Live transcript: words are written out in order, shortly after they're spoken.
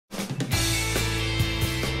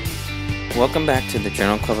Welcome back to the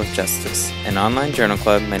Journal Club of Justice, an online journal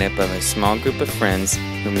club made up of a small group of friends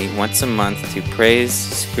who meet once a month to praise,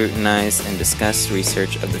 scrutinize, and discuss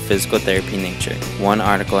research of the physical therapy nature, one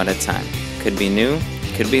article at a time. Could be new,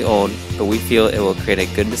 could be old, but we feel it will create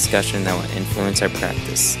a good discussion that will influence our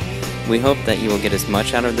practice. We hope that you will get as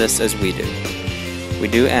much out of this as we do. We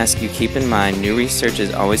do ask you keep in mind new research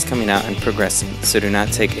is always coming out and progressing, so do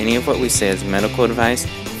not take any of what we say as medical advice,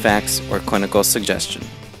 facts, or clinical suggestion.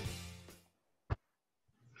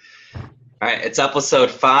 All right, it's episode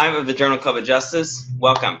 5 of the Journal Club of Justice.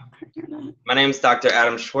 Welcome. My name is Dr.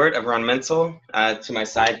 Adam Schwartz of Run Mental. To my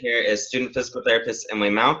side here is student physical therapist Emily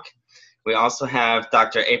Malk. We also have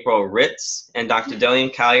Dr. April Ritz and Dr.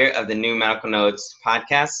 Dillian Collier of the New Medical Nodes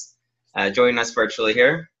podcast joining us virtually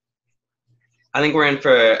here. I think we're in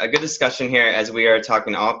for a good discussion here as we are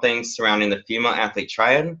talking all things surrounding the female athlete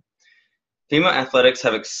triad. Female athletics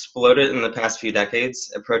have exploded in the past few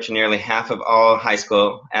decades, approaching nearly half of all high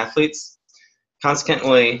school athletes.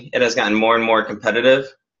 Consequently, it has gotten more and more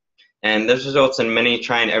competitive, and this results in many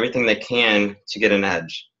trying everything they can to get an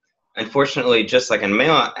edge. Unfortunately, just like in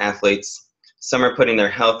male athletes, some are putting their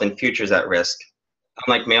health and futures at risk.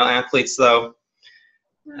 Unlike male athletes, though,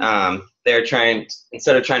 they're trying,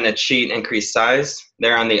 instead of trying to cheat and increase size,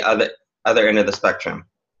 they're on the other end of the spectrum.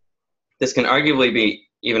 This can arguably be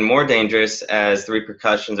even more dangerous as the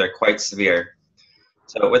repercussions are quite severe.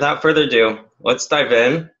 So without further ado, let's dive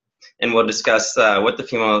in. And we'll discuss what the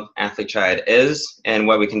female athlete triad is and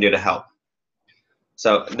what we can do to help.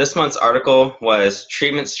 So this month's article was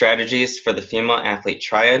Treatment Strategies for the Female Athlete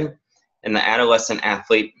Triad and the Adolescent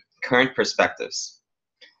Athlete, Current Perspectives.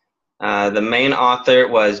 The main author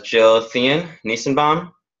was Jill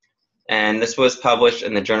Thein-Nissenbaum, and this was published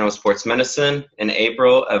in the Journal of Sports Medicine in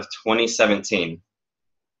April of 2017.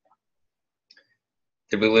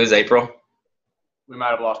 Did we lose April? We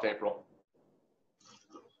might have lost April.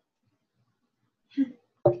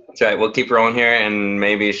 That's right, we'll keep rolling here and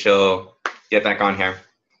maybe she'll get back on here.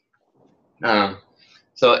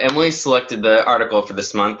 So Emily selected the article for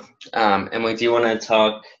this month. Emily, do you want to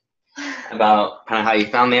talk about kind of how you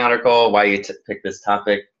found the article, why you picked this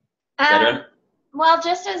topic, etc.? Well,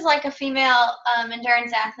 just as like a female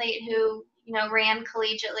endurance athlete who, ran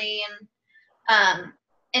collegiately and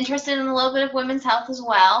interested in a little bit of women's health as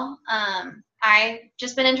well, I've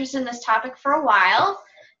just been interested in this topic for a while.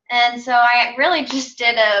 And so I really just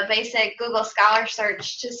did a basic Google Scholar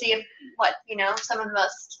search to see if what, some of the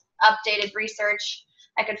most updated research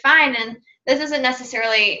I could find. And this isn't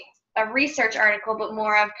necessarily a research article, but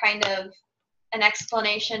more of kind of an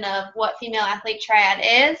explanation of what female athlete triad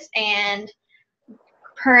is and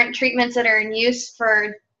current treatments that are in use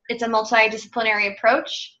for, it's a multidisciplinary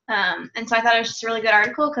approach. And so I thought it was just a really good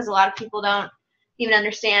article because a lot of people don't even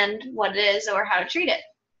understand what it is or how to treat it.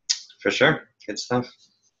 For sure. Good stuff.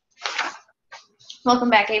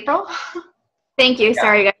 Welcome back, April. Thank you. Yeah.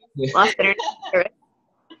 Sorry, guys. Lost internet service.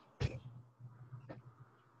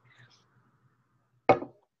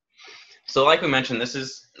 So like we mentioned, this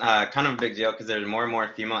is kind of a big deal because there's more and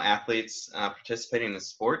more female athletes participating in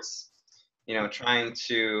sports, trying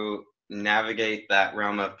to navigate that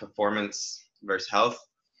realm of performance versus health.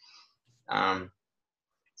 Does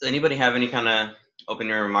anybody have any kind of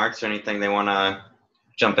opening remarks or anything they want to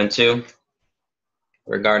jump into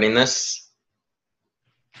regarding this?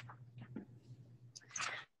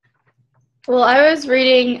 Well, I was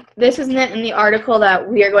reading, this isn't in the article that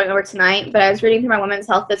we are going over tonight, but I was reading through my women's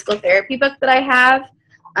health physical therapy book that I have,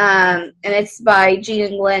 and it's by Jean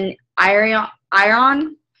and Glenn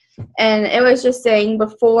Iron, and it was just saying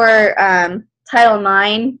before Title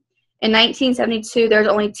IX, in 1972, there was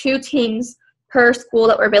only 2 teams per school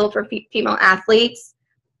that were available for female athletes,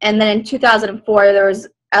 and then in 2004, there was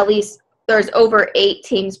over 8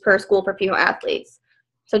 teams per school for female athletes.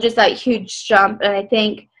 So just that huge jump, and I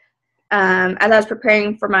think as I was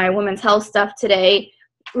preparing for my women's health stuff today,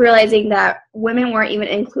 realizing that women weren't even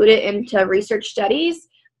included into research studies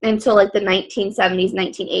until like the 1970s,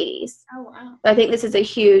 1980s. Oh, wow. So I think this is a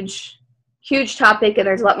huge, huge topic, and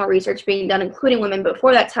there's a lot more research being done, including women. But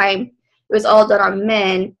before that time, it was all done on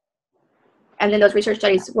men, and then those research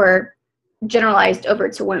studies were generalized over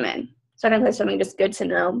to women. So I think that's something just good to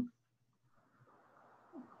know.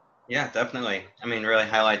 Yeah, definitely. I mean, really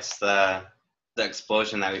highlights the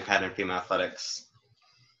explosion that we've had in female athletics.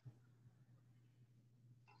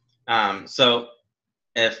 So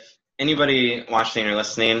if anybody watching or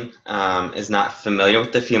listening is not familiar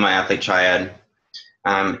with the female athlete triad,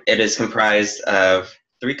 it is comprised of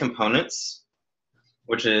 3 components,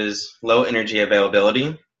 which is low energy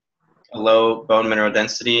availability, low bone mineral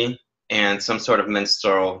density, and some sort of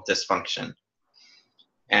menstrual dysfunction.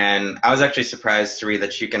 And I was actually surprised to read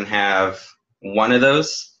that you can have one of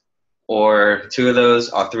those, or two of those,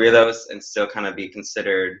 all three of those, and still kind of be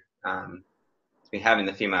considered to be having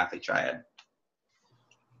the female athlete triad.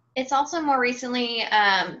 It's also more recently,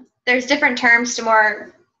 there's different terms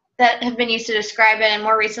that have been used to describe it, and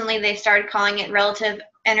more recently they started calling it relative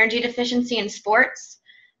energy deficiency in sports.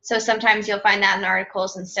 So sometimes you'll find that in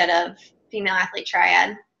articles instead of female athlete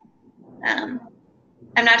triad. I'm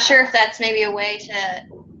not sure if that's maybe a way to,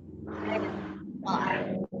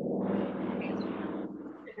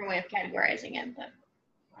 different way of categorizing it, but.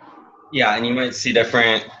 Yeah, and you might see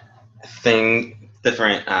different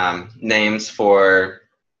names for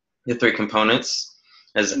the three components.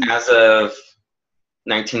 As of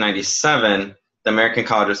 1997, the American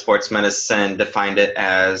College of Sports Medicine defined it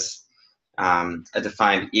as a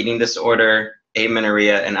defined eating disorder,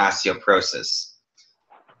 amenorrhea, and osteoporosis.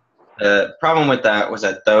 The problem with that was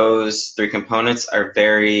that those three components are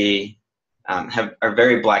very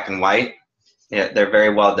black and white. Yeah, they're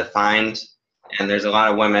very well defined, and there's a lot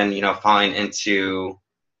of women, falling into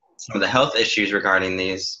some of the health issues regarding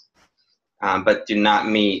these, but do not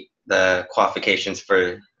meet the qualifications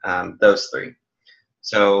for those three.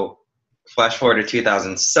 So flash forward to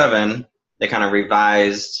 2007, they kind of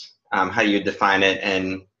revised how you define it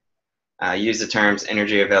and use the terms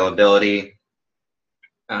energy availability,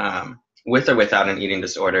 with or without an eating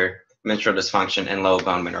disorder, menstrual dysfunction, and low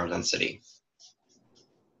bone mineral density.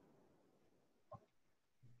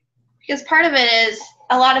 Because part of it is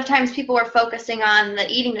a lot of times people are focusing on the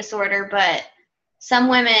eating disorder, but some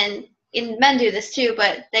women, and men do this too,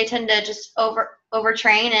 but they tend to just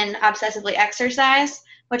overtrain and obsessively exercise,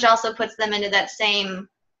 which also puts them into that same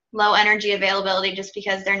low energy availability just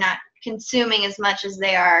because they're not consuming as much as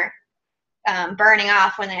they are burning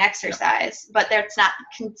off when they exercise. But that's not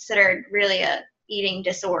considered really a eating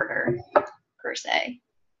disorder per se.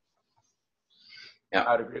 Yeah,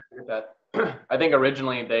 I would agree with that. I think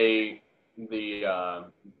originally the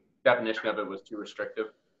definition of it was too restrictive,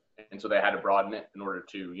 and so they had to broaden it in order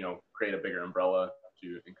to create a bigger umbrella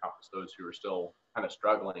to encompass those who are still kind of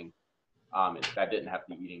struggling. That didn't have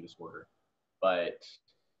the eating disorder, but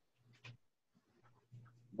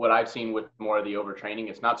what I've seen with more of the overtraining,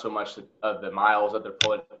 it's not so much of the miles that they're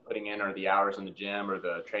putting in or the hours in the gym or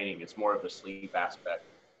the training. It's more of the sleep aspect,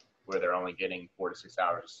 where they're only getting 4 to 6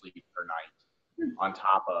 hours of sleep per night, on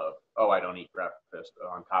top of, I don't eat breakfast,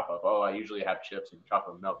 on top of, I usually have chips and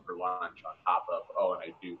chocolate milk for lunch, on top of, and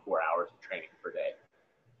I do 4 hours of training per day.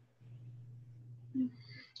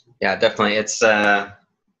 Yeah, definitely. It's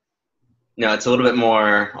it's a little bit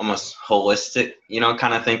more almost holistic,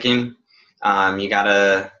 kind of thinking. You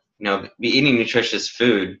gotta, be eating nutritious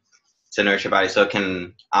food to nourish your body so it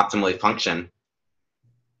can optimally function.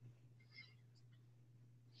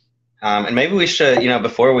 And maybe we should,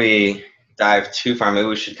 before we dive too far, maybe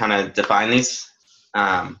we should kind of define these.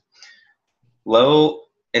 Low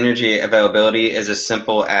energy availability is as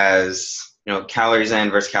simple as, calories in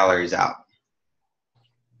versus calories out.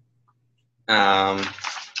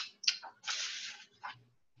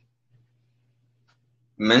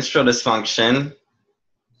 Menstrual dysfunction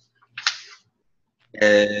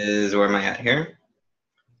is, where am I at here?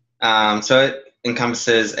 So it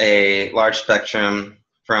encompasses a large spectrum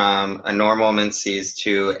from a normal menses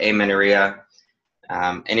to amenorrhea.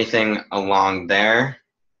 Anything along there?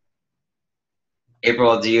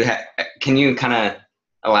 April, can you kind of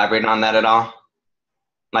elaborate on that at all?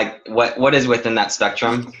 Like what is within that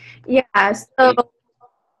spectrum? Yeah, so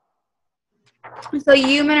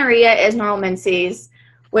eumenorrhea is normal menses,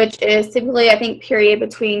 which is typically, I think, period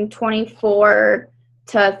between 24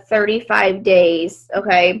 to 35 days,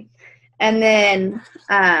 okay? And then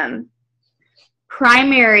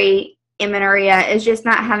primary amenorrhea is just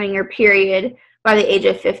not having your period by the age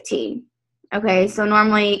of 15, okay? So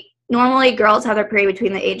normally girls have their period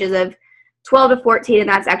between the ages of 12 to 14, and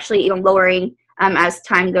that's actually even lowering as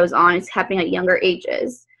time goes on. It's happening at younger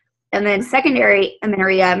ages. And then secondary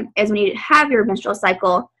amenorrhea is when you have your menstrual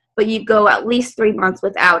cycle, but you go at least 3 months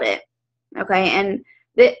without it, okay? And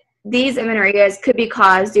these amenorrheas could be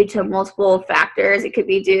caused due to multiple factors. It could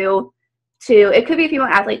be a female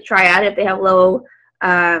athlete triad if they have low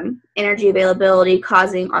energy availability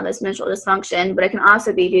causing all this menstrual dysfunction, but it can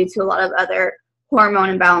also be due to a lot of other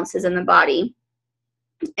hormone imbalances in the body.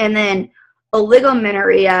 And then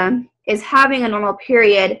oligomenorrhea is having a normal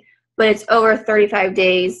period, but it's over 35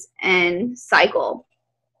 days and cycle.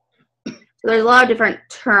 So there's a lot of different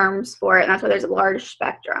terms for it, and that's why there's a large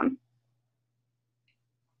spectrum.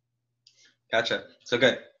 Gotcha. So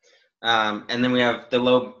good. And then we have the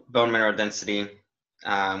low bone mineral density,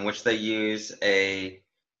 which they use a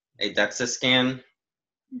DEXA scan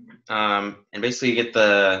And basically you get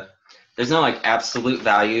there's no like absolute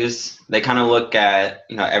values. They kind of look at,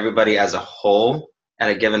 everybody as a whole at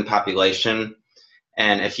a given population.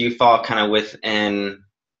 And if you fall kind of within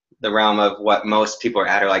the realm of what most people are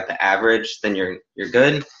at, or like the average, then you're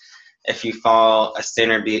good. If you fall a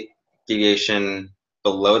standard deviation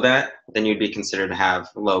below that, then you'd be considered to have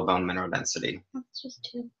low bone mineral density. That's just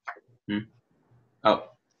 2. Oh,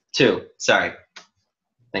 2. Sorry.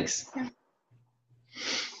 Thanks. Yeah.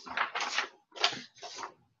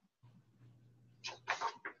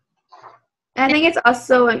 I think it's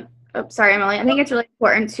also, sorry, Emily. I think it's really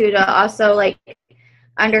important too to also like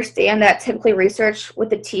understand that typically research with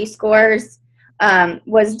the T-scores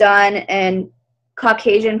was done in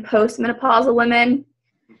Caucasian postmenopausal women.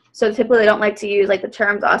 So typically they don't like to use like the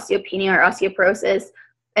terms osteopenia or osteoporosis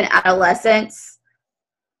in adolescents,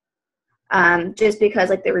 just because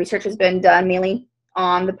like the research has been done mainly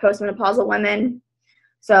on the postmenopausal women.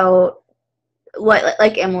 So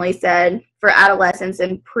like Emily said, for adolescents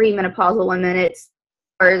and premenopausal women, it's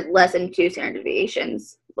or less than 2 standard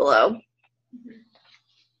deviations below.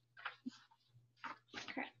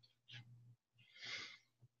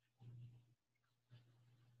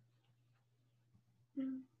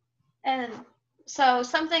 And so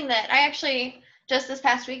something that I actually just this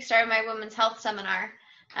past week started my women's health seminar.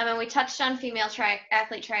 And we touched on female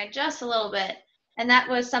athlete triad just a little bit. And that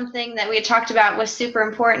was something that we had talked about was super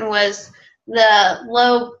important, was the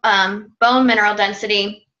low bone mineral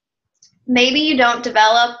density. Maybe you don't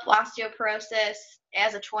develop osteoporosis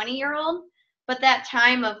as a 20-year-old, but that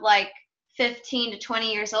time of like 15 to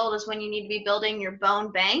 20 years old is when you need to be building your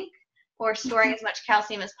bone bank or storing as much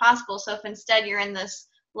calcium as possible. So if instead you're in this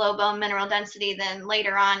low bone mineral density, then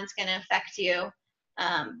later on it's going to affect you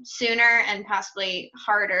sooner and possibly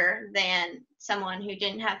harder than someone who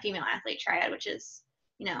didn't have female athlete triad, which is,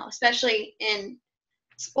 especially in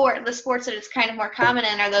the sports that it's kind of more common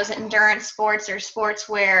in are those endurance sports or sports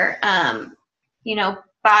where,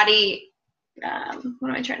 body,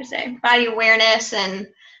 body awareness and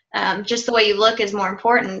just the way you look is more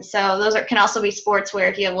important. So those can also be sports where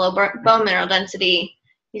if you have low bone mineral density,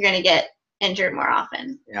 you're going to get injured more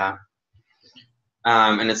often. Yeah.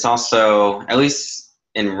 And it's also, at least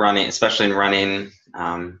in running, especially in running,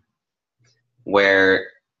 where,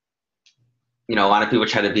 a lot of people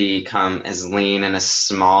try to become as lean and as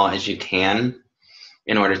small as you can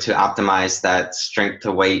in order to optimize that strength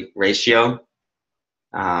to weight ratio.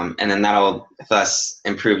 And then that'll thus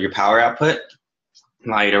improve your power output,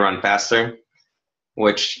 allow you to run faster,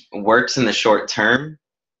 which works in the short term.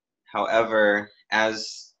 However,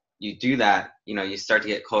 as you do that, you start to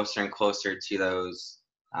get closer and closer to those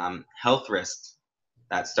health risks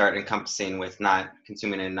that start encompassing with not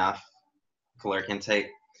consuming enough caloric intake.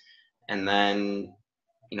 And then,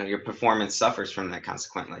 your performance suffers from that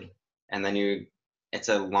consequently. And then it's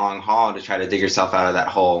a long haul to try to dig yourself out of that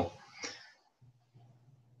hole.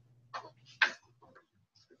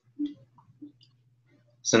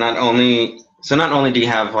 So not only do you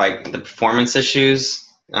have like the performance issues,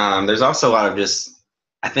 there's also a lot of just,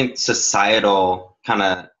 I think, societal kind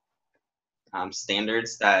of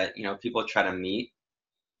standards that, people try to meet.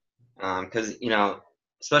 Because,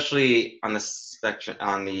 especially on the spectrum,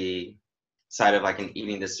 on the side of like an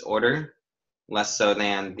eating disorder, less so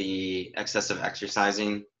than the excessive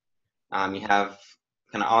exercising. You have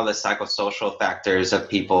kind of all the psychosocial factors of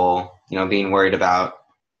people, being worried about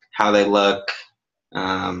how they look,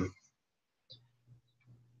 how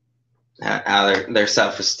their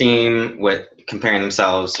self-esteem, with comparing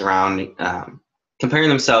themselves to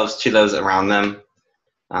those around them,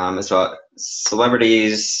 as well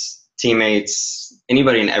celebrities, teammates,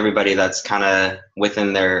 anybody and everybody that's kind of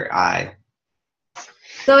within their eye.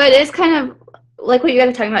 So it is kind of like what you guys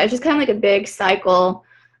are talking about. It's just kind of like a big cycle.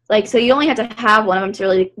 Like, so you only have to have one of them to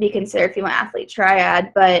really be considered female athlete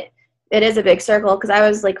triad, but it is a big circle because I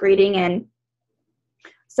was like reading and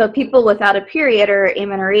so people without a period or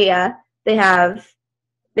amenorrhea, they have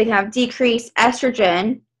decreased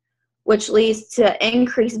estrogen, which leads to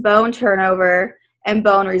increased bone turnover and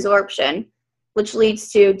bone resorption, which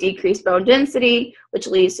leads to decreased bone density, which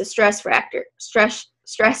leads to stress fractures.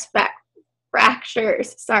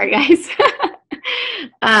 Sorry, guys.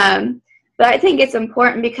 But I think it's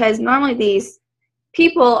important because normally these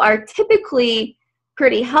people are typically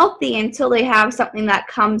pretty healthy until they have something that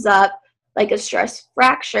comes up like a stress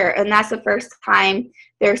fracture, and that's the first time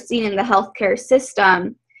they're seen in the healthcare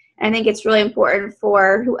system. And I think it's really important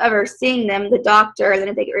for whoever's seeing them, the doctor, and then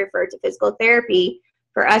if they get referred to physical therapy,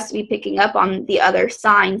 for us to be picking up on the other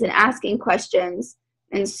signs and asking questions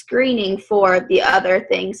and screening for the other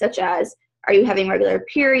things, such as, are you having regular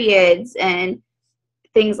periods? And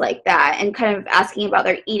things like that, and kind of asking about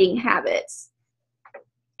their eating habits,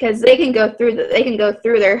 because they can go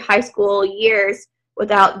through their high school years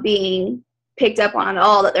without being picked up on at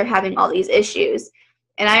all that they're having all these issues.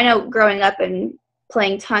 And I know growing up and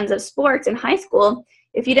playing tons of sports in high school,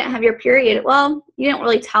 if you didn't have your period, well, you didn't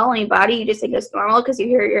really tell anybody. You just think it's normal because you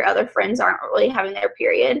hear your other friends aren't really having their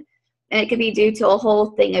period. And it could be due to a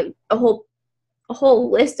whole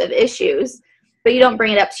list of issues. But you don't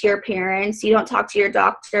bring it up to your parents. You don't talk to your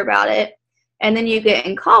doctor about it. And then you get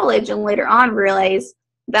in college and later on realize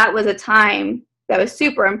that was a time that was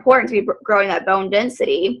super important to be growing that bone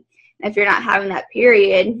density. And if you're not having that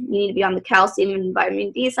period, you need to be on the calcium and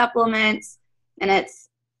vitamin D supplements. And I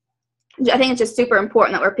think it's just super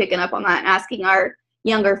important that we're picking up on that and asking our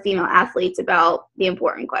younger female athletes about the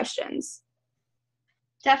important questions.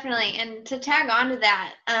 Definitely. And to tag on to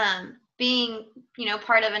that, being,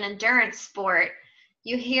 part of an endurance sport,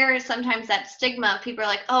 you hear sometimes that stigma. People are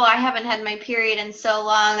like, oh, I haven't had my period in so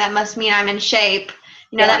long. That must mean I'm in shape.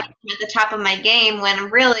 That means I'm at the top of my game,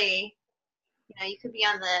 when really, you could be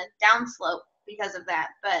on the downslope because of that.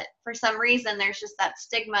 But for some reason, there's just that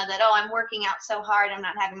stigma that, oh, I'm working out so hard, I'm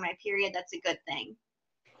not having my period, that's a good thing.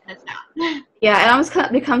 And it's not. Yeah, it almost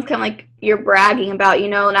becomes kind of like you're bragging about,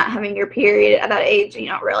 not having your period at that age, and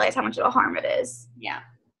you don't realize how much of a harm it is. Yeah.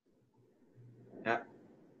 Yeah,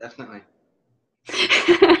 definitely.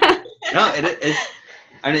 No, it is.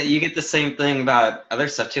 I mean, you get the same thing about other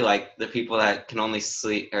stuff too, like the people that can only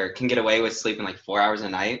sleep or can get away with sleeping like 4 hours a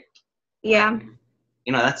night. Yeah.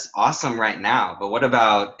 That's awesome right now. But what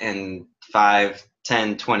about in 5,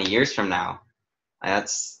 10, 20 years from now?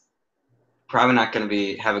 That's probably not going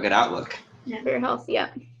to have a good outlook. Yeah, for your health, yeah.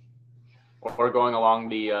 Or going along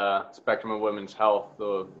the spectrum of women's health,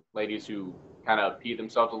 the ladies who kind of pee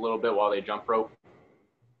themselves a little bit while they jump rope.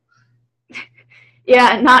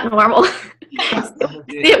 Yeah, not normal.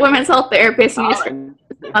 See a women's health therapist and you just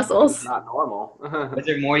muscles. Not normal. Is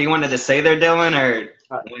there more you wanted to say there, Dylan, or?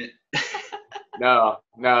 No,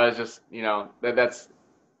 it's just, that's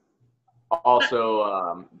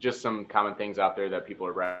also just some common things out there that people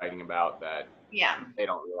are bragging about that they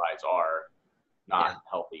don't realize are not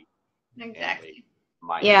healthy. Exactly.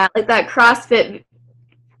 Yeah, like that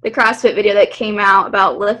the CrossFit video that came out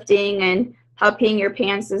about lifting and how peeing your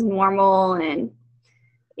pants is normal. And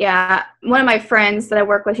yeah, one of my friends that I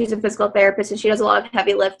work with, she's a physical therapist, and she does a lot of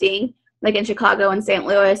heavy lifting, like in Chicago and St.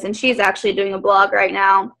 Louis, and she's actually doing a blog right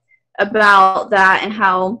now about that and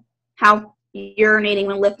how urinating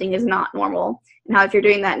when lifting is not normal, and how if you're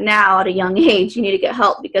doing that now at a young age, you need to get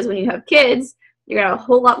help, because when you have kids, you're going to have a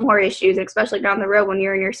whole lot more issues, especially down the road when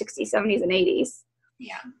you're in your 60s, 70s, and 80s.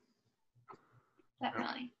 Yeah,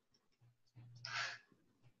 definitely.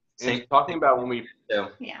 And talking about when we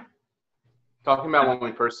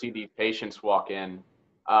first see these patients walk in,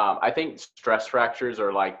 I think stress fractures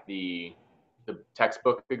are like the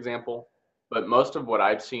textbook example. But most of what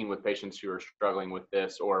I've seen with patients who are struggling with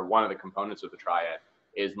this, or one of the components of the triad,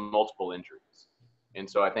 is multiple injuries. And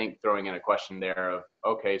so I think throwing in a question there of,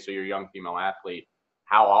 okay, so you're a young female athlete,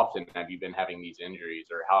 how often have you been having these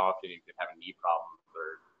injuries, or how often have you been having knee problems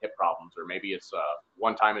or hip problems, or maybe it's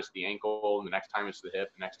one time it's the ankle, and the next time it's the hip,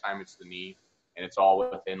 the next time it's the knee, and it's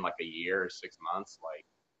all within like a year or 6 months. Like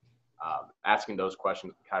asking those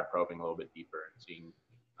questions, kind of probing a little bit deeper and seeing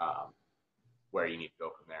where you need to go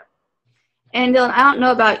from there. And Dylan, I don't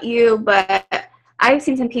know about you, but I've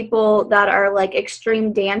seen some people that are like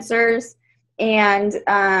extreme dancers, and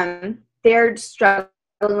they're struggling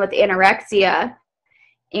with anorexia,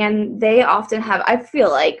 and they often have, I feel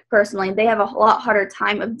like personally, they have a lot harder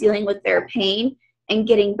time of dealing with their pain and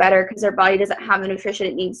getting better because their body doesn't have the nutrition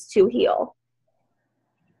it needs to heal.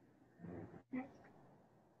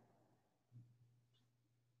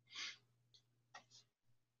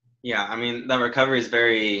 Yeah, I mean, the recovery is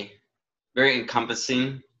very, very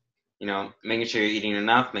encompassing. Making sure you're eating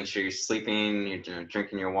enough, make sure you're sleeping, you're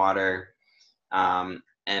drinking your water, and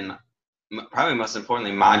probably most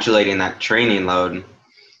importantly, modulating that training load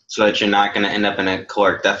so that you're not going to end up in a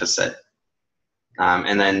caloric deficit,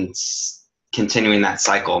 and then continuing that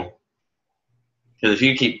cycle. Because if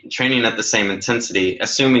you keep training at the same intensity,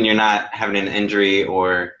 assuming you're not having an injury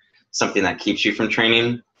or something that keeps you from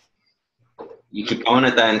training, you keep going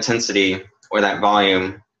at that intensity or that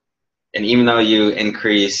volume, and even though you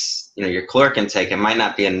increase, your caloric intake, it might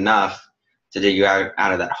not be enough to dig you out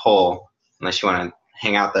of that hole unless you want to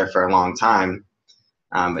hang out there for a long time.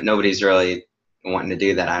 But nobody's really wanting to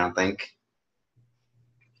do that, I don't think.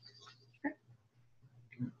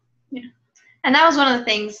 Yeah. And that was one of the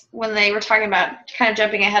things when they were talking about, kind of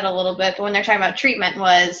jumping ahead a little bit, but when they're talking about treatment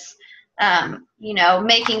was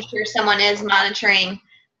making sure someone is monitoring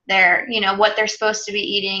their, what they're supposed to be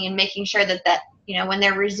eating, and making sure that when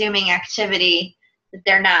they're resuming activity, that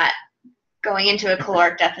they're not going into a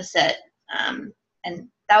caloric deficit. And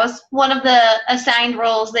that was one of the assigned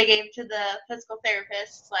roles they gave to the physical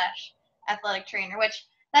therapist / athletic trainer, which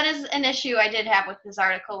that is an issue I did have with this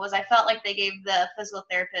article. Was I felt like they gave the physical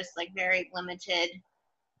therapist like very limited,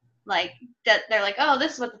 like that they're like, oh,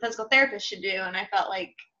 this is what the physical therapist should do, and I felt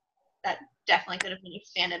like that definitely could have been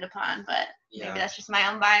expanded upon, but maybe that's just my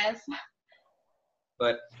own bias.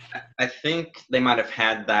 But I think they might have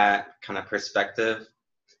had that kind of perspective,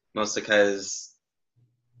 mostly because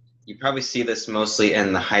you probably see this mostly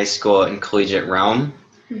in the high school and collegiate realm,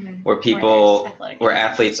 where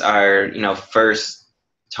athletes are, first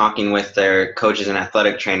talking with their coaches and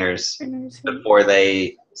athletic trainers before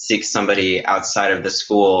they seek somebody outside of the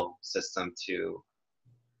school system to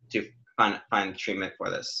find treatment for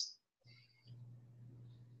this.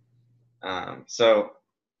 But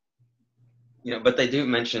they do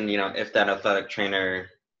mention, if that athletic trainer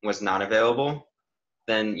was not available,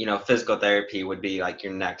 then, physical therapy would be like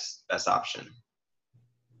your next best option.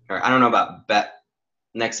 Or I don't know about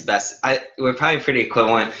next best. We're probably pretty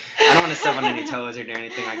equivalent. I don't want to step on any toes or do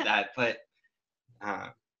anything like that, but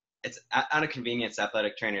it's out of convenience,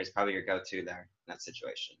 athletic trainer is probably your go-to there in that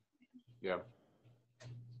situation. Yeah.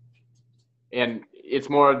 And it's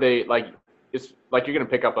more it's like you're going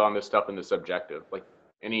to pick up on this stuff in the subjective. Like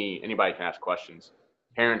anybody can ask questions.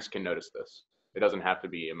 Parents can notice this. It doesn't have to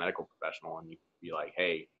be a medical professional, and you can be like,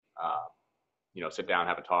 hey, sit down,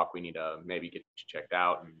 have a talk. We need to maybe get you checked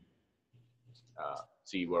out and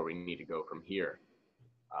see where we need to go from here.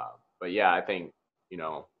 But yeah, I think,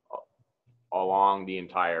 along the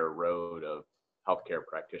entire road of healthcare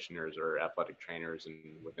practitioners or athletic trainers,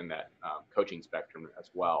 and within that coaching spectrum as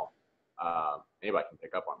well, anybody can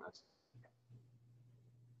pick up on this.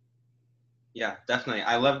 Yeah, definitely.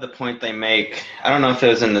 I love the point they make. I don't know if it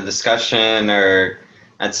was in the discussion or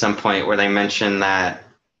at some point where they mentioned that,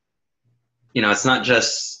 it's not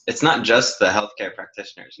just the healthcare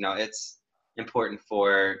practitioners. It's important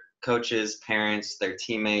for coaches, parents, their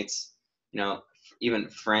teammates, even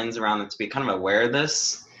friends around them to be kind of aware of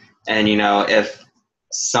this. And, if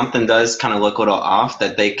something does kind of look a little off,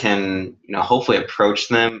 that they can, hopefully approach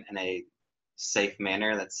them in a safe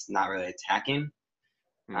manner that's not really attacking.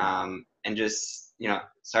 And just,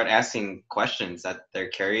 start asking questions that they're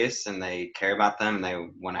curious and they care about them and they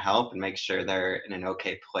want to help and make sure they're in an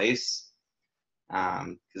okay place.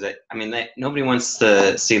 Because nobody wants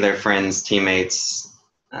to see their friends, teammates,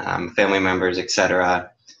 family members,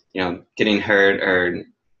 etc., getting hurt or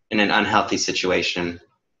in an unhealthy situation.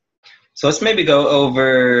 So let's maybe go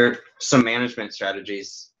over some management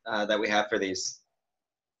strategies that we have for these.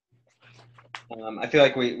 I feel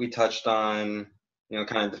like we touched on,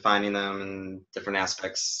 kind of defining them and different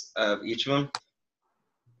aspects of each of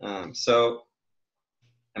them.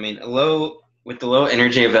 With the low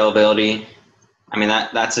energy availability,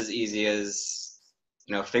 that's as easy as,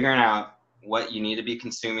 figuring out what you need to be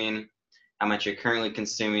consuming, how much you're currently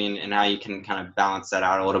consuming, and how you can kind of balance that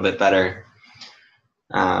out a little bit better.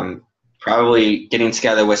 Probably getting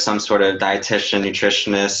together with some sort of dietitian,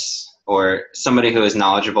 nutritionist, or somebody who is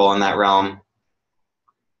knowledgeable in that realm.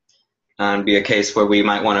 Be a case where we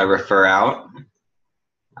might want to refer out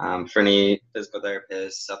for any physical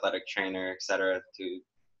therapist, athletic trainer, etc., to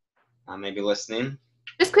maybe listening.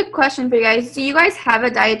 Just quick question for you guys. Do you guys have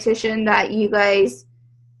a dietitian that you guys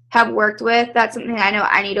have worked with? That's something I know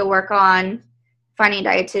I need to work on, finding a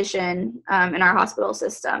dietitian in our hospital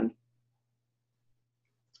system.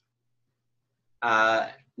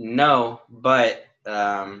 No, but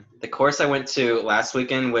the course I went to last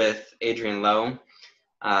weekend with Adrian Lowe,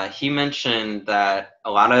 he mentioned that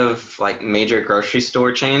a lot of major grocery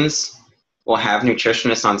store chains will have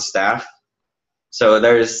nutritionists on staff. So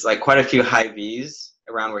there's quite a few Hy-Vees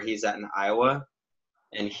around where he's at in Iowa,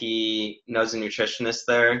 and he knows a nutritionist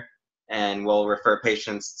there and will refer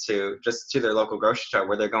patients to their local grocery store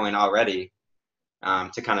where they're going already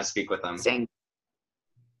to kind of speak with them. Interesting.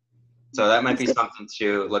 So that might be something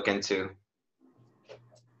to look into.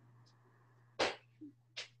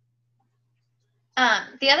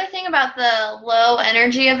 The other thing about the low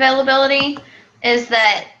energy availability is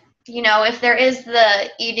that, if there is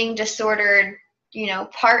the eating disordered,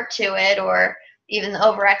 part to it, or even the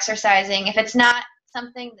overexercising, if it's not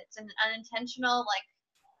something that's unintentional,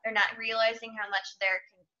 they're not realizing how much they're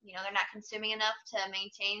not consuming enough to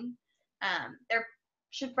maintain, there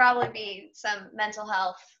should probably be some mental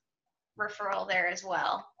health referral there as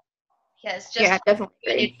well. Because just Yeah, definitely.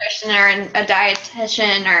 a nutrition or a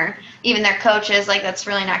dietitian or even their coaches, like that's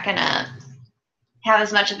really not going to have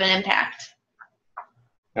as much of an impact.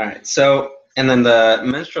 All right. So, and then the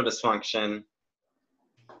menstrual dysfunction.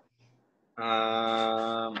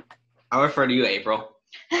 I'll refer to you, April.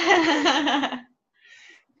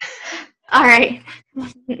 All right.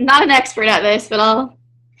 Not an expert at this, but I'll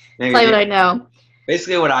tell you what I know.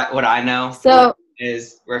 Basically, what I know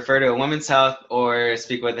is refer to a women's health or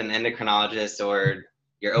speak with an endocrinologist or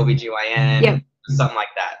your OBGYN, something like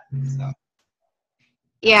that. So.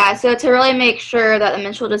 Yeah, so to really make sure that the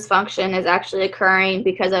menstrual dysfunction is actually occurring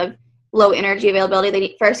because of low energy availability,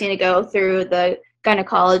 they first need to go through the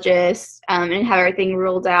gynecologist and have everything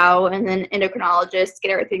ruled out, and then endocrinologist,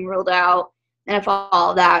 get everything ruled out. And if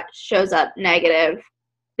all that shows up negative,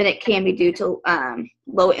 then it can be due to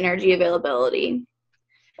low energy availability.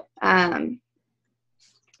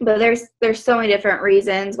 But there's so many different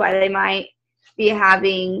reasons why they might be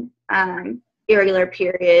having irregular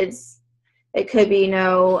periods. It could be,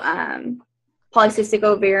 polycystic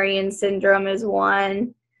ovarian syndrome is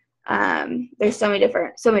one. There's so many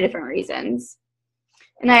different reasons.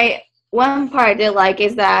 And one part I did like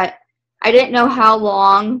is that I didn't know how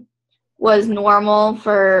long was normal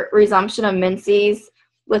for resumption of menses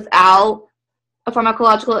without a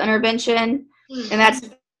pharmacological intervention, and that's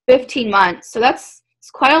 15 months. So it's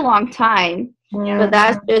quite a long time, but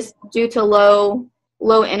that's just due to low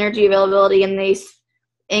energy availability, and they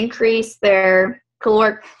increase their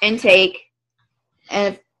caloric intake,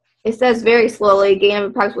 and it says very slowly, gain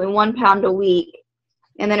of approximately 1 pound a week,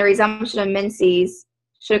 and then a resumption of menses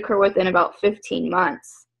should occur within about 15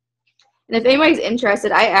 months. And if anybody's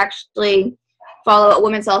interested, I actually follow a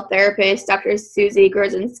women's health therapist, Dr. Susie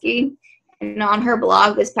Grozynski, and on her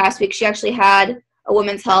blog this past week, she actually had a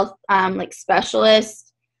women's health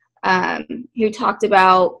specialist who talked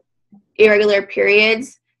about irregular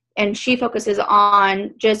periods, and she focuses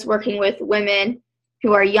on just working with women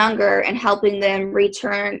who are younger and helping them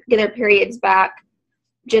get their periods back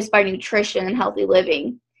just by nutrition and healthy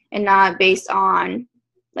living, and not based on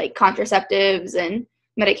contraceptives and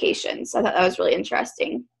medications. So I thought that was really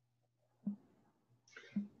interesting.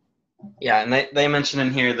 Yeah, and they mentioned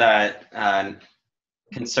in here that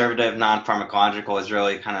conservative non-pharmacological is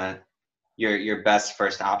really kind of your best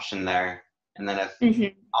first option there. And then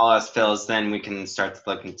if all else fails, then we can start to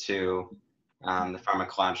look into the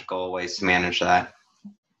pharmacological ways to manage that.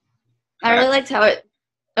 I really liked how it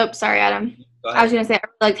 – oh, sorry, Adam. Go ahead. I was going to say I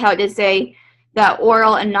really liked how it did say that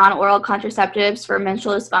oral and non-oral contraceptives for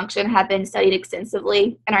menstrual dysfunction have been studied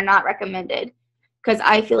extensively and are not recommended. Because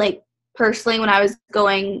I feel like personally when I was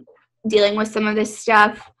dealing with some of this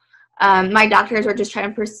stuff, my doctors were just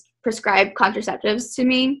trying to prescribe contraceptives to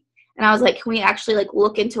me. And I was like, can we actually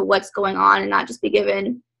look into what's going on and not just be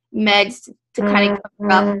given meds to kind of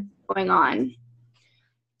cover up what's going on?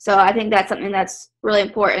 So I think that's something that's really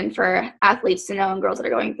important for athletes to know and girls that are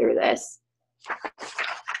going through this.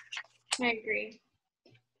 I agree.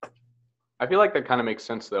 I feel like that kind of makes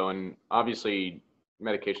sense, though, and obviously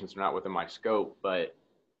medications are not within my scope, but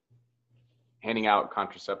handing out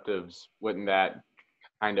contraceptives, wouldn't that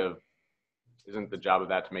isn't the job of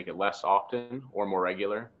that to make it less often or more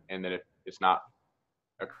regular? And that if it's not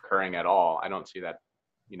occurring at all, I don't see that,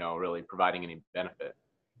 really providing any benefit.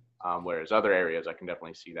 Whereas other areas, I can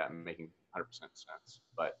definitely see that making 100% sense.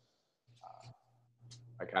 But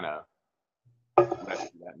I kind of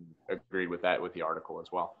agreed with that with the article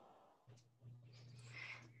as well.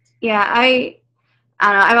 Yeah, I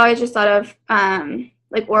don't know. I've always just thought of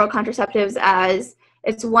oral contraceptives as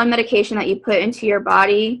it's one medication that you put into your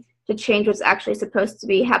body to change what's actually supposed to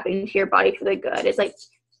be happening to your body for the good. It's like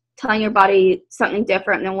telling your body something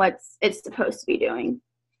different than what it's supposed to be doing.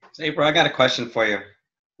 So April, I got a question for you.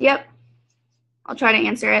 Yep. I'll try to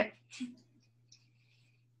answer it.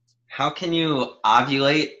 How can you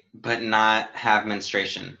ovulate but not have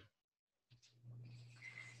menstruation?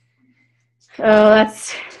 Oh,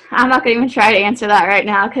 I'm not going to even try to answer that right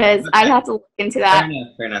now because I'd have to look into that.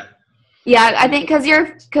 Fair enough. Yeah, I think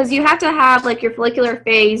because you have to have your follicular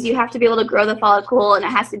phase, you have to be able to grow the follicle, and it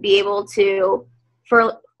has to be able to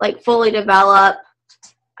fully develop.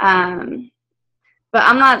 But I'm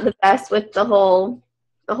not the best with the whole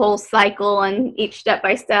cycle and each step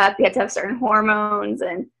by step. You have to have certain hormones,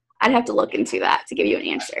 and I'd have to look into that to give you an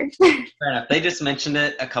answer. Fair enough. They just mentioned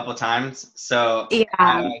it a couple times, so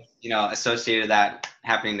yeah, associated that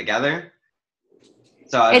happening together.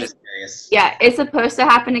 So I was just curious. Yeah, it's supposed to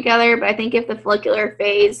happen together, but I think if the follicular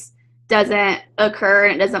phase doesn't occur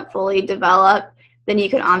and it doesn't fully develop, then you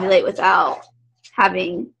can ovulate without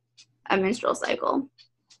having a menstrual cycle.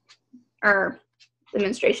 Or the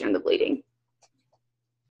menstruation and the bleeding.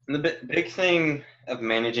 And the big thing of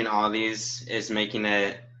managing all of these is making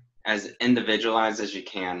it as individualized as you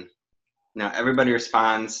can. Everybody's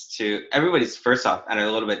first off at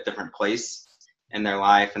a little bit different place in their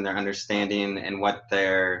life and their understanding and what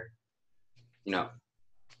they're,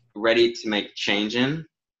 ready to make change in.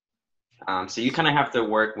 So you kind of have to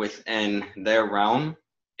work within their realm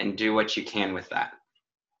and do what you can with that.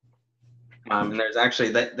 And there's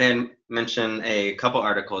actually, they mentioned a couple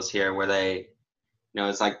articles here where they,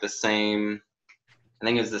 it's like the same, I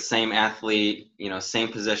think it was the same athlete, same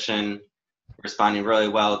position, responding really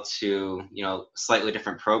well to, slightly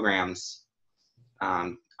different programs,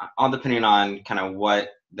 all depending on kind of what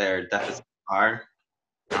their deficits are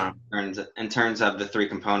in terms of the three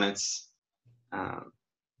components. I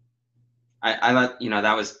thought,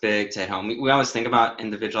 that was big to hit home. We always think about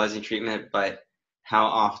individualizing treatment, but how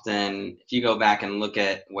often, if you go back and look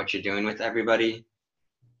at what you're doing with everybody,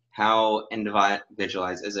 how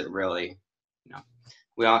individualized is it really?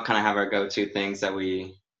 We all kind of have our go-to things that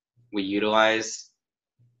we utilize,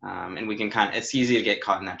 and we can it's easy to get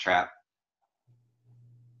caught in that trap,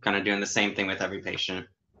 kind of doing the same thing with every patient.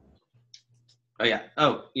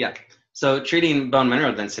 Oh yeah. So treating bone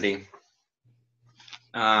mineral density,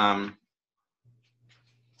 bone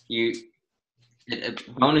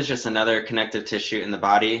is just another connective tissue in the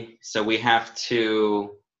body, so we have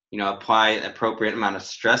to apply appropriate amount of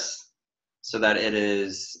stress so that it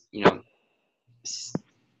is how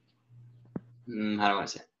do I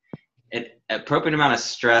say it? Appropriate amount of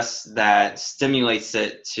stress that stimulates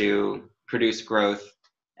it to produce growth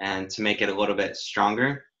and to make it a little bit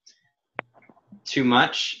stronger. Too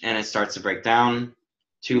much and it starts to break down.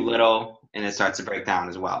 Too little and it starts to break down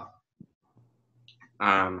as well.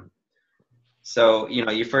 So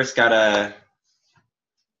you first gotta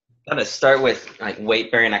start with like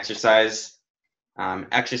weight bearing exercise.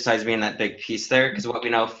 Exercise being that big piece there, because what we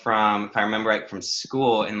know from, if I remember right, from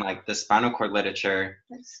school in like the spinal cord literature,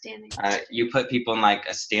 you put people in like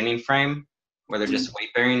a standing frame where they're just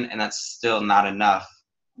weight bearing, and that's still not enough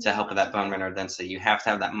to help with that bone mineral density. You have to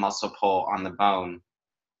have that muscle pull on the bone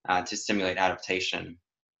to stimulate adaptation.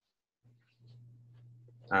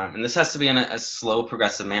 And this has to be in a slow,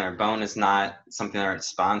 progressive manner. Bone is not something that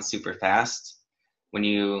responds super fast. When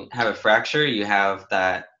you have a fracture, you have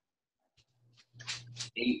that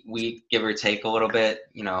 8-week, give or take a little bit,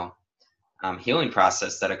 healing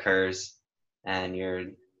process that occurs, and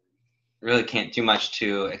you really can't do much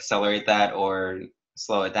to accelerate that or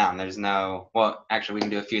slow it down. There's no, well, actually, we can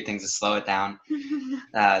do a few things to slow it down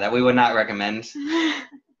that we would not recommend.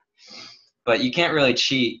 But you can't really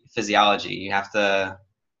cheat physiology. You have to,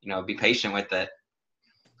 be patient with it.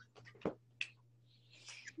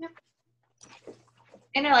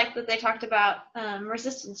 And I like that they talked about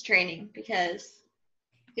resistance training, because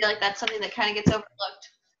I feel like that's something that kind of gets overlooked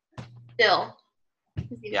still, is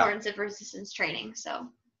the importance of resistance training. So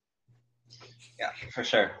yeah, for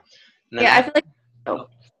sure. I feel like go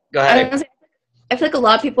ahead. I feel like a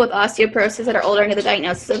lot of people with osteoporosis that are older and get the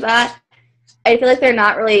diagnosis of that, I feel like they're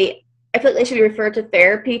not really, I feel like they should be referred to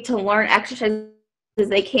therapy to learn exercises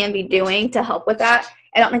they can be doing to help with that.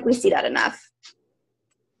 I don't think we see that enough.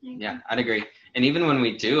 Yeah, I'd agree. And even when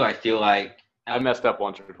we do, I feel like I messed up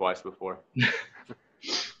once or twice before.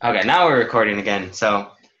 Okay, now we're recording again. So,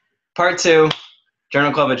 part 2,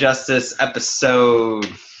 Journal Club of Justice, episode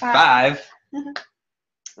 5.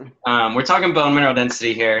 We're talking bone mineral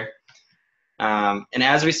density here. And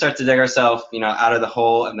as we start to dig ourselves, out of the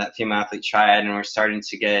hole of that female athlete triad, and we're starting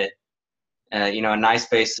to get, a nice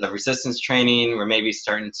base of resistance training, we're maybe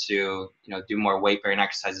starting to, do more weight-bearing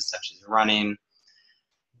exercises such as running.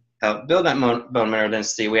 Build that bone mineral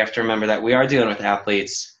density, we have to remember that we are dealing with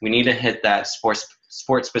athletes. We need to hit that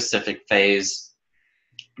sport-specific phase,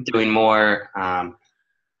 doing more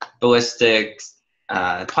ballistic,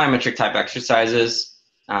 plyometric type exercises.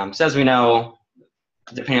 So as we know,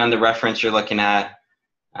 depending on the reference you're looking at,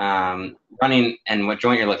 running and what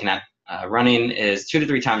joint you're looking at, running is 2 to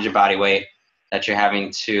 3 times your body weight that you're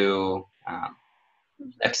having to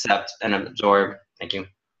accept and absorb. Thank you.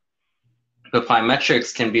 But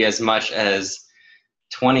plyometrics can be as much as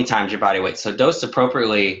 20 times your body weight. So dosed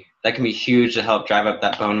appropriately, that can be huge to help drive up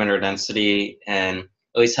that bone mineral density and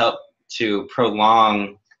at least help to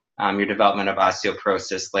prolong your development of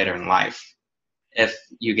osteoporosis later in life, if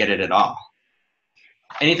you get it at all.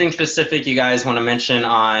 Anything specific you guys want to mention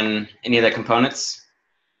on any of the components?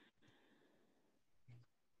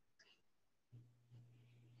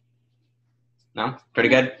 No? Pretty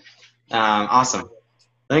good? Awesome.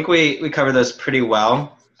 I think we covered those pretty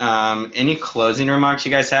well. Any closing remarks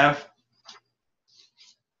you guys have?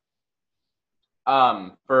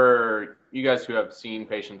 For you guys who have seen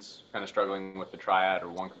patients kind of struggling with the triad or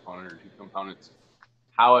one component or two components,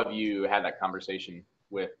 how have you had that conversation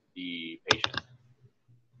with the patient?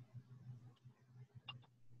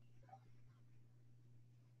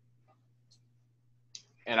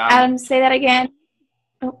 And Adam, say that again.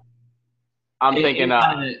 Oh. I'm thinking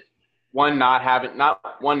one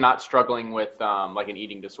not struggling with like an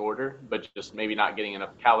eating disorder, but just maybe not getting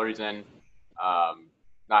enough calories in,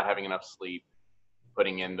 not having enough sleep,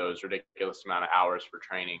 putting in those ridiculous amount of hours for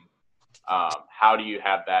training. How do you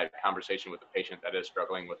have that conversation with the patient that is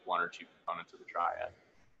struggling with one or two components of the triad?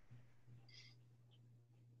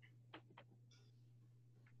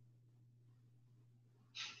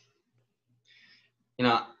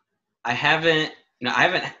 I haven't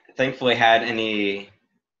thankfully had any,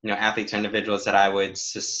 athletes or individuals that I would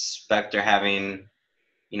suspect are having,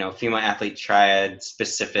 female athlete triad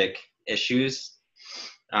specific issues.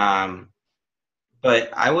 But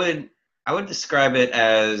I would describe it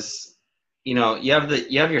as, you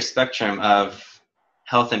have your spectrum of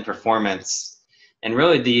health and performance, and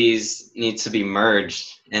really these need to be merged,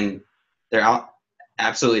 and they're all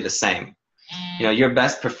absolutely the same. Your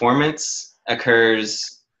best performance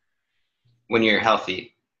occurs when you're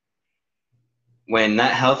healthy. When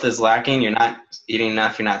that health is lacking, you're not eating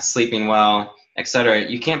enough, you're not sleeping well, etc.,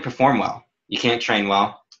 you can't perform well. You can't train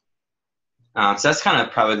well. So that's kind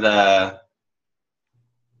of probably the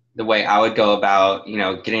way I would go about,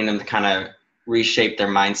 getting them to kind of reshape their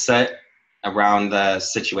mindset around the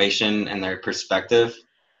situation and their perspective.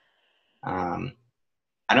 I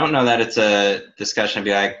don't know that it's a discussion to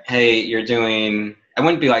be like, hey, I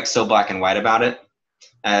wouldn't be like so black and white about it,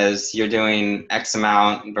 as you're doing X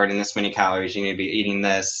amount, burning this many calories, you need to be eating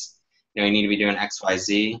this, you need to be doing X, Y,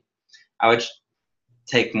 Z. I would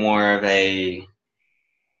take more of a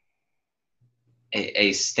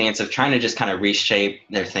stance of trying to just kind of reshape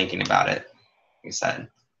their thinking about it, like I said.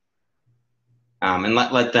 And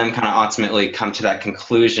let them kind of ultimately come to that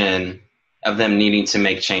conclusion of them needing to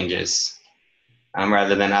make changes,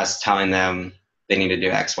 rather than us telling them they need to do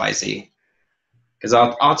X, Y, Z. Because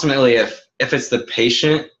ultimately, if it's the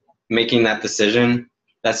patient making that decision,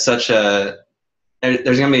 that's there's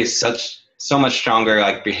going to be so much stronger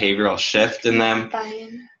like behavioral shift in them.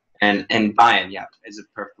 Buy-in. And buy-in, yeah, is a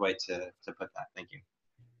perfect way to put that. Thank you.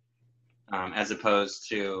 As opposed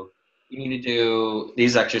to, you need to do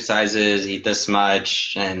these exercises, eat this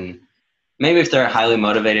much, and maybe if they're a highly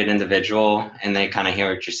motivated individual and they kind of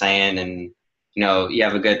hear what you're saying, and you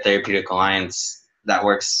have a good therapeutic alliance, that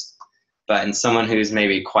works. But in someone who's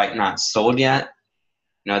maybe quite not sold yet,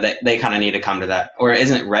 they kind of need to come to that, or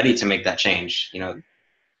isn't ready to make that change.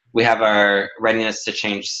 We have our readiness to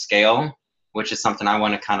change scale, which is something I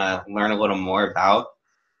want to kind of learn a little more about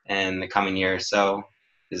in the coming year or so.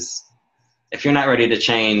 Is if you're not ready to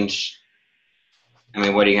change,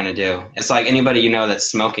 what are you going to do? It's like anybody that's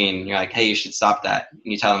smoking, you're like, hey, you should stop that. And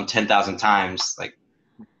you tell them 10,000 times, like,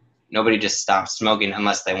 nobody just stops smoking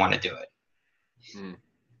unless they want to do it.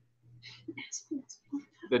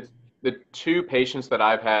 The two patients that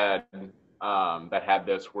I've had that had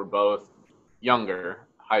this were both younger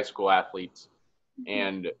high school athletes,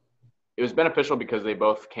 and it was beneficial because they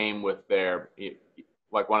both came with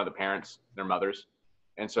like one of the parents, their mothers.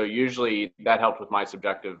 And so usually that helped with my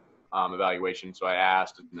subjective evaluation. So I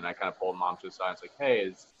asked, and then I kind of pulled mom to the side. It's like,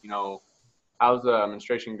 hey, how's the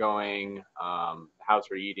menstruation going? How's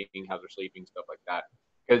her eating? How's her sleeping? Stuff like that.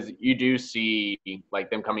 Because you do see like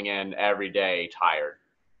them coming in every day tired.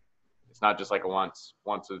 It's not just like once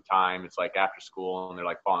at a time. It's like after school and they're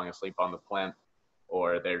like falling asleep on the plinth,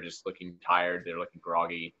 or they're just looking tired. They're looking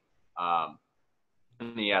groggy. And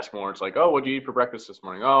then you ask more. It's like, oh, what'd you eat for breakfast this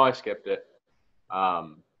morning? Oh, I skipped it.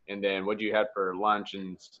 And then what'd you have for lunch?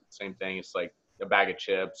 And same thing. It's like a bag of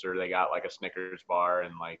chips, or they got like a Snickers bar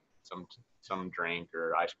and like some drink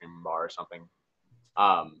or ice cream bar or something.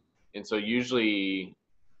 And so usually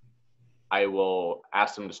I will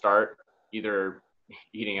ask them to start either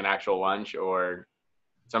eating an actual lunch, or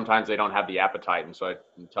sometimes they don't have the appetite. And so I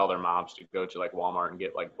tell their moms to go to like Walmart and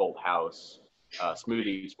get like Bolt House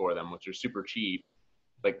smoothies for them, which are super cheap,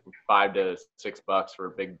 like $5 to $6 for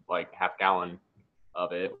a big like half gallon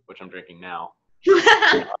of it, which I'm drinking now. This is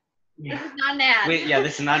not an ad.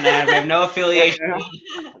 This is not an ad. We have no affiliation.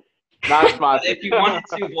 Not sponsored. If you want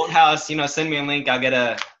to Bolt House, send me a link.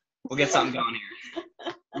 We'll get something going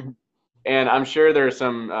here. And I'm sure there's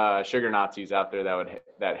some sugar Nazis out there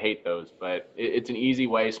that hate those, but it's an easy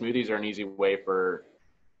way. Smoothies are an easy way for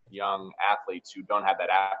young athletes who don't have that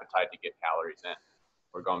appetite to get calories in.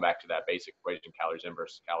 We're going back to that basic equation: calories in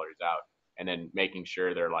versus calories out, and then making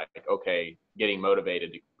sure they're like, okay, getting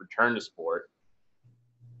motivated to return to sport,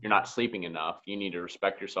 you're not sleeping enough. You need to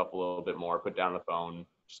respect yourself a little bit more, put down the phone,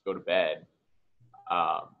 just go to bed,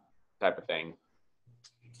 type of thing.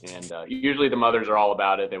 And usually the mothers are all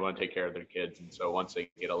about it. They want to take care of their kids. And so once they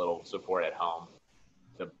get a little support at home,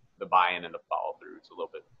 the buy-in and the follow-through is a little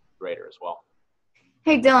bit greater as well.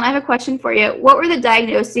 Hey, Dylan, I have a question for you. What were the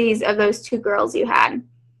diagnoses of those 2 girls you had?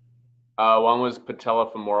 One was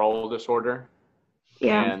patellofemoral disorder.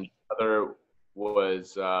 Yeah. And the other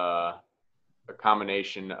was a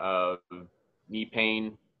combination of knee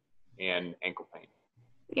pain and ankle pain.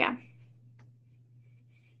 Yeah.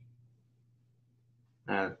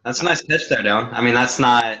 That's a nice pitch there, Dylan. I mean, that's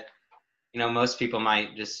not, most people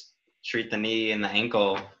might just treat the knee and the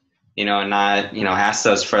ankle, and not, ask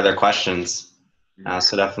those further questions.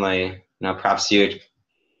 So definitely, props to you.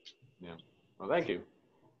 Yeah. Well, thank you.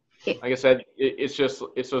 Like I said, it's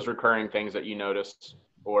those recurring things that you notice,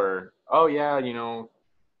 or, oh yeah,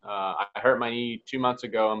 I hurt my knee 2 months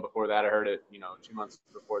ago, and before that I hurt it, 2 months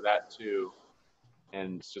before that too.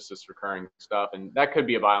 And it's just this recurring stuff. And that could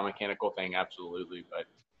be a biomechanical thing, absolutely, but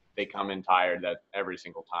they come in tired that every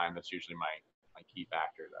single time. That's usually my key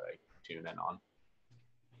factor that I tune in on.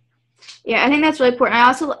 Yeah, I think that's really important.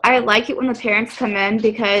 I like it when the parents come in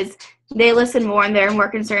because they listen more and they're more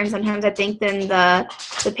concerned sometimes, I think, than the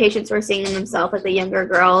patients we're seeing themselves, like the younger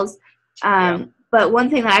girls. But one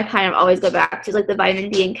thing that I kind of always go back to is like the vitamin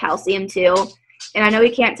D and calcium too. And I know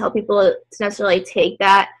we can't tell people to necessarily take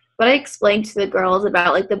that, but I explained to the girls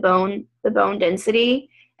about like the bone density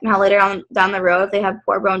and how later on down the road, if they have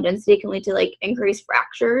poor bone density, it can lead to like increased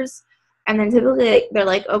fractures. And then typically they're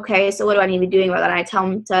like, okay, so what do I need to be doing about that? And I tell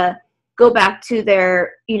them to go back to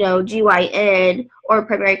their, GYN or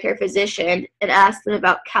primary care physician and ask them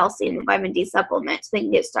about calcium and vitamin D supplements so they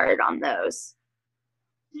can get started on those.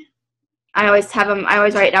 I always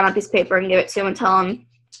write it down on a piece of paper and give it to them and tell them,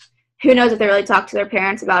 who knows if they really talk to their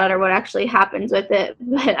parents about it or what actually happens with it,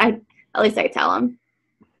 but at least I tell them.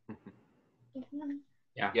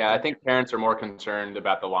 Yeah, I think parents are more concerned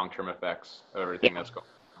about the long-term effects of everything that's going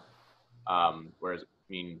on. Whereas,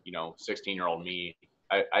 16-year-old me,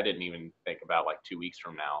 I didn't even think about like 2 weeks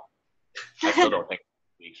from now. I still don't think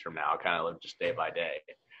 2 weeks from now. I kind of live just day by day.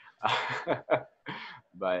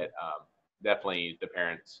 But definitely the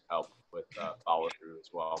parents help with follow-through as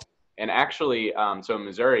well. And actually, so in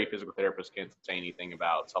Missouri, physical therapists can't say anything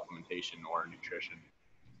about supplementation or nutrition.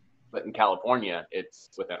 But in California, it's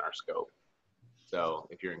within our scope. So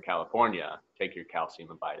if you're in California, take your calcium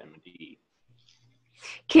and vitamin D.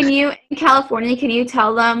 In California, can you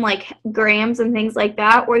tell them like grams and things like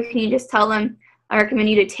that? Or can you just tell them, I recommend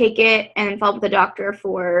you to take it and follow up with the doctor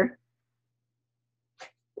for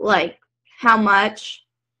like how much?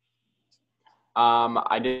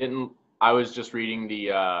 I was just reading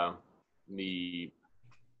the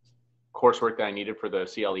coursework that I needed for the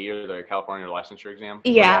CLE or the California licensure exam.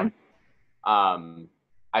 Yeah.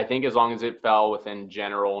 I think as long as it fell within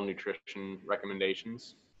general nutrition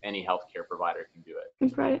recommendations, any healthcare provider can do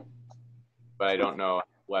it. Right. But I don't know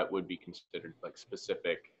what would be considered like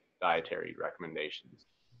specific dietary recommendations.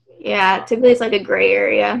 Yeah, typically it's like a gray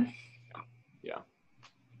area. Yeah.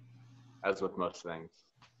 As with most things.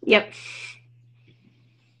 Yep.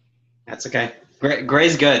 That's okay.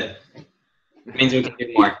 Gray's good. It means we can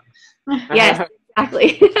do more. Yes,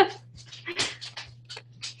 exactly.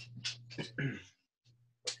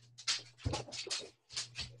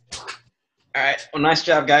 All right. Well, nice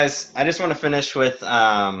job, guys. I just want to finish with,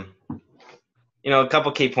 a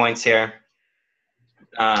couple key points here.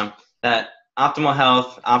 That optimal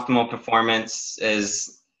health, optimal performance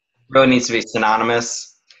really needs to be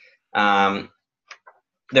synonymous. There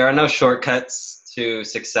are no shortcuts to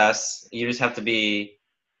success. You just have to be,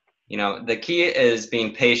 the key is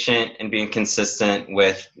being patient and being consistent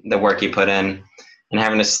with the work you put in and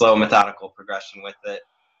having a slow, methodical progression with it.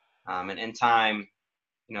 And in time,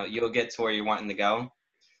 you'll get to where you're wanting to go,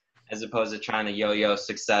 as opposed to trying to yo-yo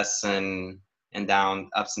success and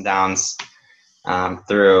ups and downs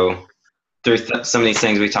through some of these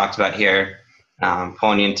things we talked about here,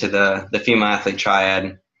 pulling you into the female athlete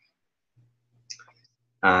triad.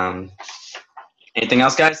 Anything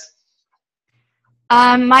else, guys?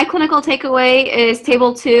 My clinical takeaway is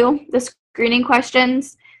table 2, the screening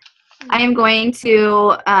questions. I am going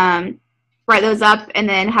to write those up and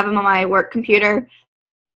then have them on my work computer.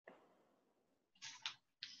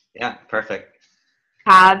 Yeah, perfect.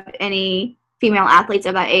 Have any female athletes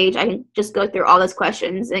of that age, I can just go through all those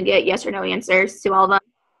questions and get yes or no answers to all of them.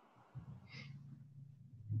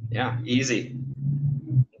 Yeah, easy.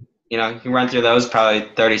 You can run through those probably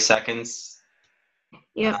 30 seconds.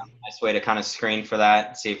 Yep. Nice way to kind of screen for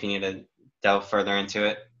that, see if you need to delve further into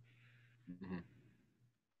it. Mm-hmm.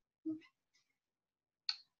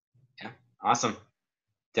 Awesome.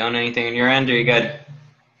 Doing anything on your end, or are you good?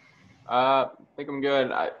 I think I'm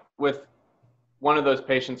good. With one of those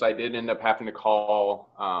patients, I did end up having to call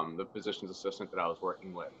the physician's assistant that I was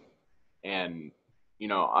working with. And,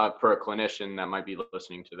 for a clinician that might be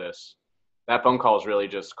listening to this, that phone call is really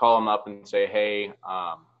just call them up and say, hey,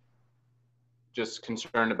 just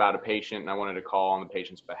concerned about a patient, and I wanted to call on the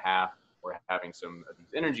patient's behalf. We're having some of these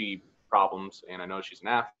energy problems, and I know she's an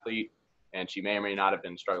athlete, and she may or may not have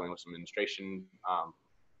been struggling with some menstruation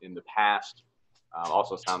in the past.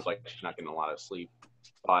 Also sounds like she's not getting a lot of sleep,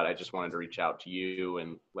 but I just wanted to reach out to you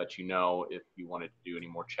and let you know if you wanted to do any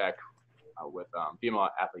more check with female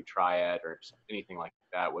athlete Triad or anything like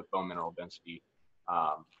that with bone mineral density.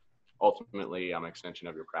 Ultimately, I'm an extension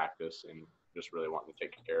of your practice and just really wanting to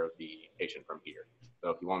take care of the patient from here. So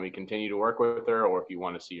if you want me to continue to work with her, or if you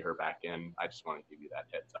want to see her back in, I just want to give you that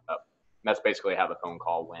heads up. And that's basically how the phone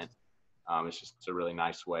call went. It's just a really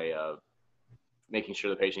nice way of making sure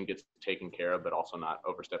the patient gets taken care of, but also not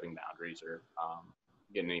overstepping boundaries or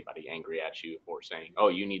getting anybody angry at you for saying, oh,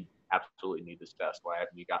 you absolutely need this test. Why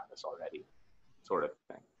haven't you gotten this already? Sort of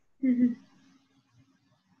thing. Mm-hmm.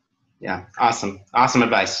 Yeah, awesome. Awesome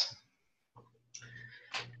advice.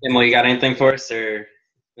 Emily, you got anything for us, or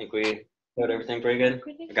I think we covered everything pretty good?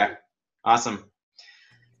 Okay, awesome.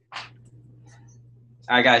 All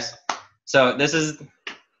right, guys. So this is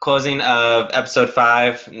closing of episode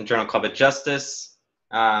 5 in the Journal Club of Justice.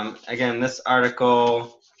 Again, this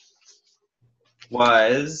article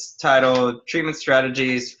was titled Treatment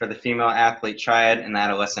Strategies for the Female Athlete Triad and the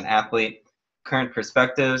Adolescent Athlete, Current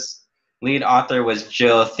Perspectives. Lead author was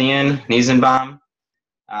Jill Thein-Nissenbaum.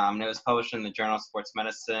 It was published in the Journal of Sports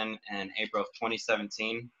Medicine in April of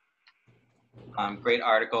 2017. Great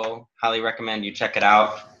article. Highly recommend you check it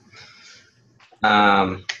out.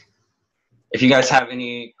 If you guys have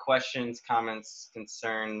any questions, comments,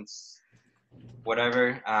 concerns,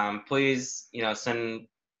 whatever, please, send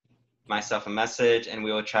myself a message, and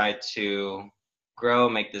we will try to grow,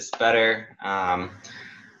 make this better.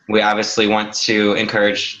 We obviously want to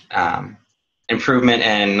encourage improvement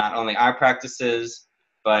in not only our practices,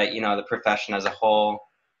 but the profession as a whole.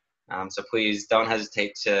 So please don't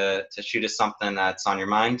hesitate to shoot us something that's on your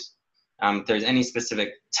mind. If there's any specific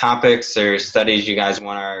topics or studies you guys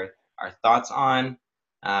want our thoughts on,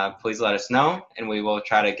 please let us know, and we will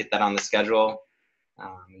try to get that on the schedule.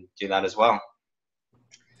 Do that as well.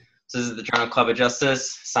 So this is the Journal Club of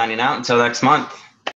Justice signing out until next month.